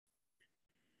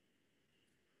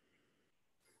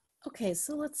Okay,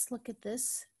 so let's look at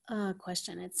this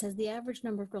question. It says the average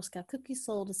number of Girl Scout cookies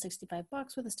sold is 65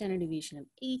 bucks with a standard deviation of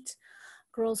 8.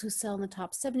 Girls who sell in the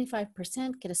top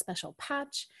 75% get a special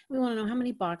patch. We want to know how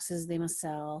many boxes they must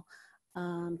sell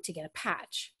to get a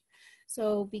patch.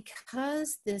 So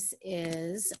because this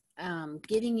is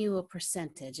giving you a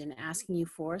percentage and asking you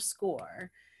for a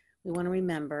score, we want to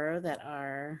remember that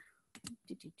our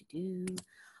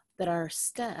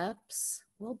steps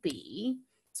will be,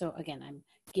 so again, I'm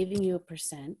giving you a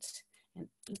percent, and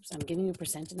I'm giving you a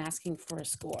percent and asking for a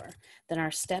score. Then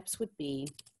our steps would be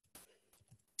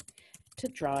to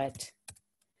draw it,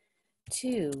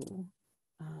 to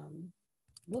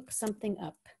look something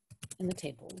up in the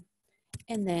table,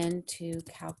 and then to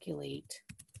calculate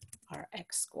our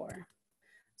X score.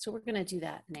 So we're going to do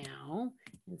that now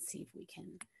and see if we can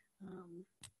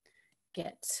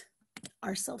get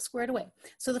ourselves squared away.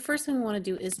 So the first thing we want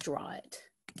to do is draw it.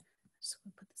 So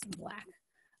we'll put this in black.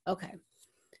 Okay.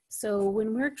 So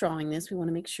when we're drawing this, we want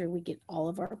to make sure we get all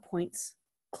of our points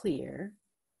clear.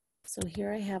 So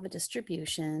here I have a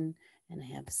distribution, and I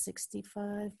have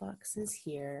 65 boxes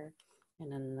here.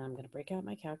 And then I'm going to break out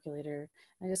my calculator.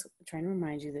 I'm just trying to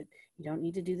remind you that you don't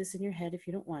need to do this in your head if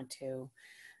you don't want to.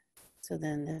 So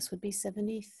then this would be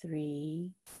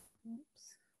 73.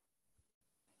 Oops.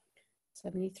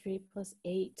 73 plus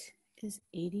 8 is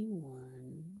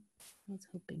 81. I was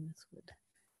hoping this would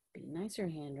be nicer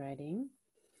handwriting.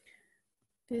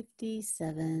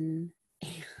 57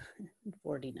 and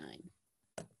 49.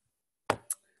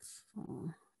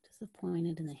 Oh,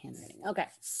 disappointed in the handwriting. Okay.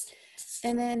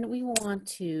 And then we want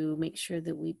to make sure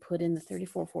that we put in the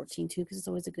 34, 14 too, because it's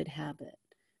always a good habit.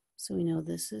 So we know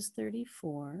this is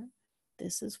 34,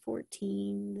 this is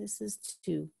 14, this is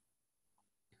 2.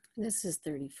 This is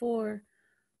 34,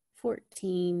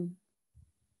 14,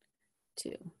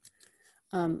 2.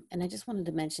 And I just wanted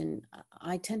to mention,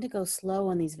 I tend to go slow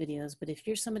on these videos, but if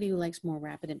you're somebody who likes more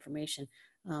rapid information,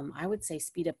 I would say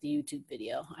speed up the YouTube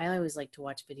video. I always like to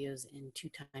watch videos in 2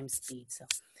 times speed, so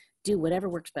do whatever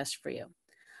works best for you.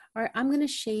 All right, I'm going to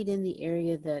shade in the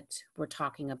area that we're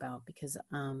talking about because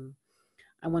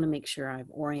I want to make sure I've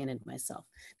oriented myself.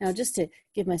 Now, just to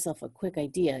give myself a quick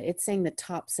idea, it's saying the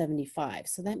top 75.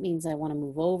 So that means I want to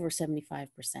move over 75%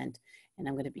 and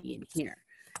I'm going to be in here.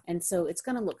 And so it's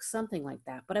going to look something like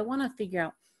that. But I want to figure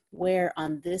out where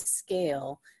on this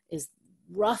scale is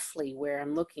roughly where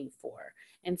I'm looking for.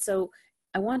 And so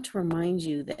I want to remind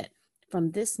you that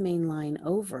from this main line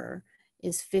over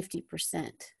is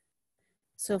 50%.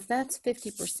 So if that's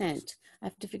 50%, I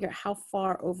have to figure out how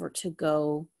far over to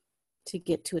go to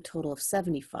get to a total of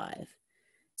 75.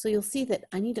 So you'll see that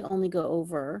I need to only go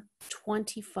over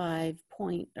 25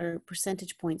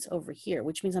 percentage points over here,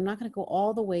 which means I'm not going to go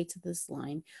all the way to this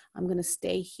line. I'm going to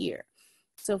stay here.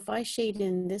 So if I shade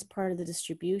in this part of the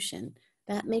distribution,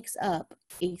 that makes up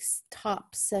a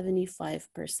top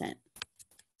 75%.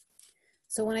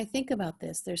 So when I think about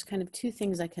this, there's kind of 2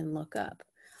 things I can look up.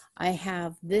 I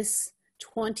have this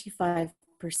 25%,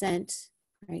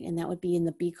 right? And that would be in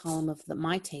the B column of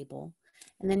my table.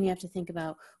 And then you have to think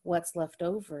about what's left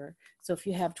over. So if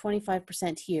you have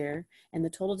 25% here and the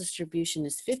total distribution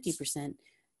is 50%,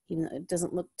 even though it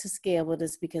doesn't look to scale, but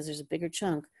it's because there's a bigger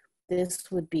chunk, this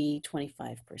would be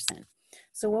 25%.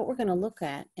 So what we're going to look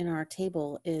at in our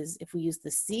table is if we use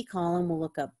the C column, we'll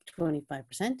look up 25%.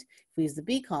 If we use the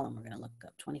B column, we're going to look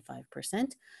up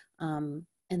 25%. And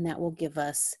that will give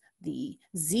us the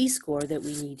Z score that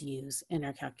we need to use in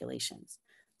our calculations.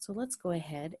 So let's go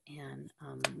ahead and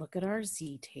look at our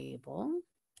Z table.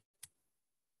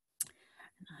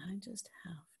 And I just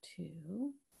have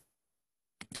to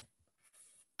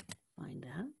find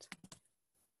that.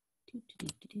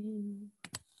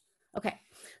 Okay,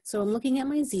 so I'm looking at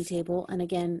my Z table, and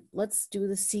again, let's do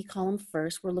the C column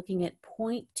first. We're looking at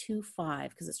 0.25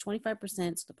 because it's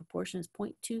 25%, so the proportion is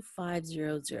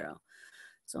 0.2500.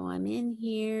 So I'm in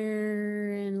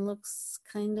here and looks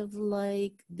kind of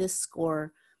like this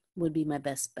score would be my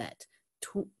best bet.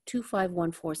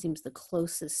 2514 seems the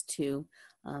closest to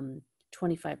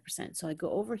 25%. So I go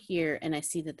over here and I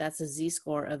see that that's a Z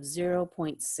score of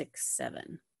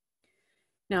 0.67.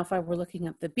 Now, if I were looking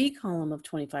up the B column of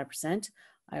 25%,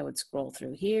 I would scroll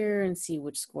through here and see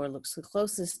which score looks the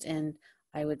closest, and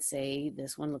I would say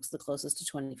this one looks the closest to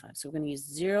 25. So we're going to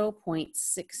use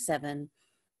 0.67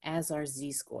 as our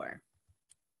Z score.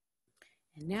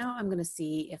 And now I'm going to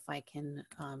see if I can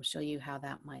show you how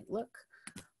that might look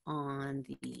on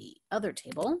the other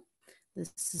table.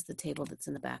 This is the table that's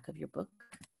in the back of your book.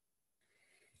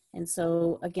 And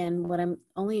so again, what I'm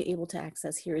only able to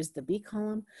access here is the B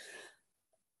column.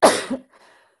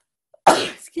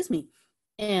 Excuse me.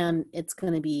 And it's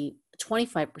going to be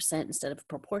 25% instead of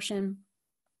proportion.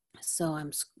 So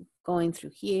I'm going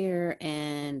through here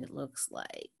and it looks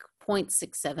like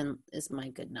 0.67 is my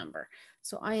good number.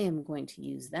 So I am going to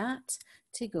use that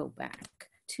to go back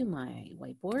to my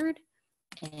whiteboard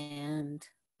and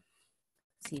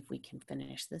see if we can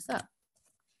finish this up.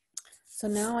 So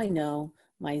now I know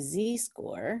my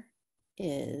z-score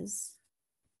is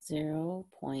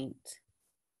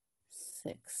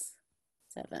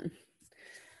 0.67.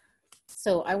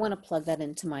 So I want to plug that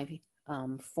into my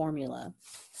formula.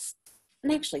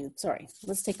 And actually, sorry,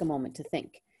 let's take a moment to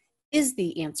think. Is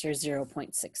the answer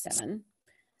 0.67?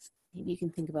 Maybe you can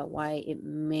think about why it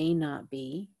may not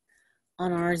be.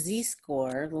 On our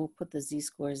z-score, we'll put the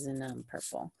z-scores in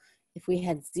purple. If we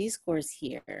had z-scores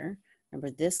here,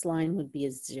 remember this line would be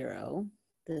a 0,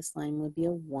 this line would be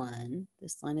a 1,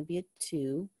 this line would be a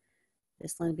 2,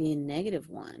 this line would be a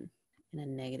 -1 and a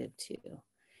 -2.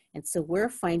 And so we're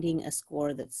finding a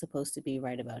score that's supposed to be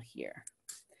right about here.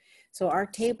 So our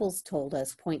tables told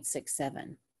us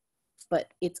 0.67,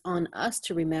 but it's on us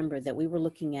to remember that we were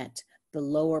looking at the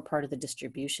lower part of the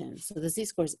distribution. So the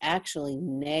z-score is actually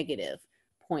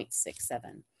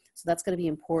 -0.67. So that's going to be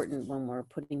important when we're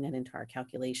putting that into our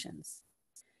calculations.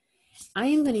 I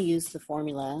am going to use the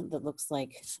formula that looks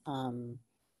like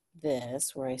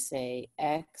this, where I say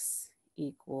x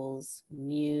equals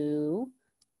mu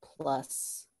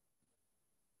plus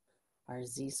our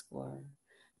z-score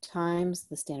times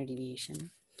the standard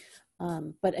deviation.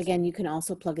 But again, you can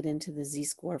also plug it into the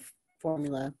z-score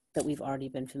formula that we've already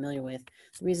been familiar with.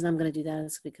 The reason I'm going to do that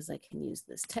is because I can use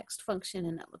this text function,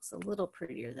 and that looks a little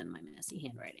prettier than my messy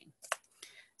handwriting.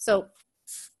 So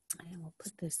I will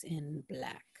put this in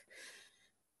black.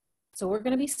 So we're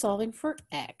going to be solving for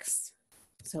x.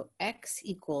 So x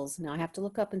equals, now I have to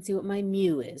look up and see what my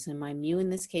mu is, and my mu in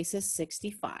this case is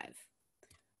 65.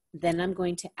 Then I'm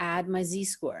going to add my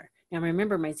z-score. Now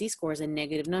remember, my z-score is a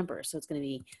negative number, so it's going to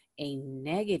be a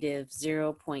negative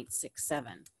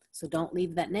 0.67. So don't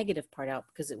leave that negative part out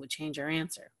because it would change our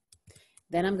answer.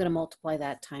 Then I'm going to multiply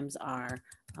that times our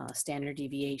standard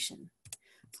deviation.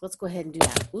 So let's go ahead and do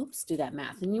that. Oops, do that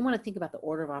math. And you want to think about the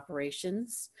order of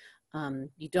operations.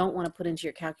 You don't want to put into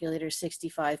your calculator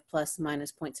 65 plus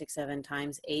minus 0.67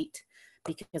 times 8,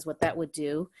 because what that would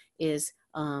do is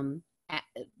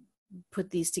put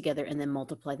these together and then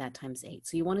multiply that times 8.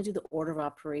 So you want to do the order of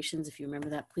operations. If you remember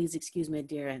that, please excuse me,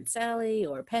 dear Aunt Sally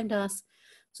or PEMDAS.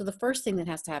 So the first thing that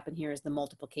has to happen here is the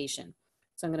multiplication.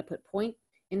 So I'm going to put point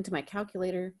into my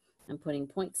calculator. I'm putting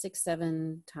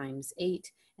 0.67 times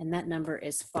 8, and that number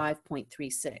is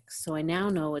 5.36. So I now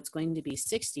know it's going to be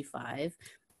 65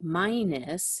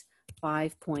 minus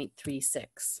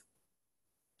 5.36.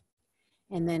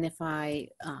 And then if I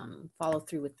follow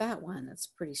through with that one, that's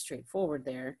pretty straightforward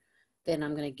there, then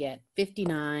I'm going to get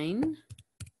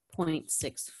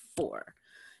 59.64.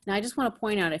 Now I just want to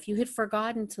point out, if you had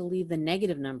forgotten to leave the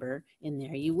negative number in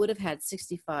there, you would have had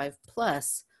 65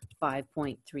 plus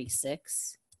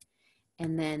 5.36.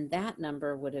 And then that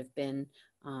number would have been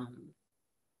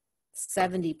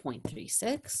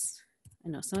 70.36. I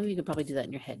know some of you could probably do that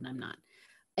in your head, and I'm not.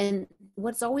 And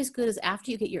what's always good is after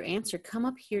you get your answer, come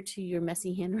up here to your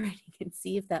messy handwriting and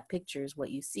see if that picture is what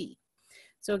you see.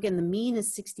 So again, the mean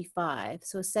is 65,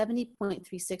 so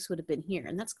 70.36 would have been here,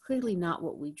 and that's clearly not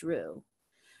what we drew.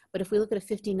 But if we look at a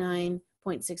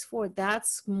 59.64,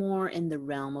 that's more in the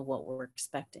realm of what we're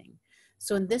expecting.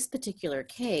 So in this particular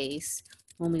case,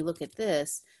 when we look at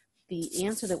this, the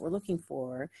answer that we're looking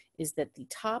for is that the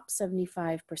top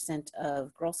 75%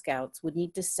 of Girl Scouts would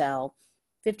need to sell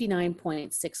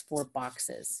 59.64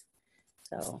 boxes.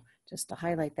 So just to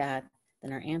highlight that,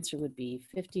 then our answer would be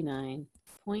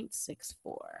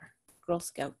 59.64 Girl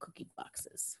Scout cookie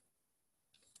boxes.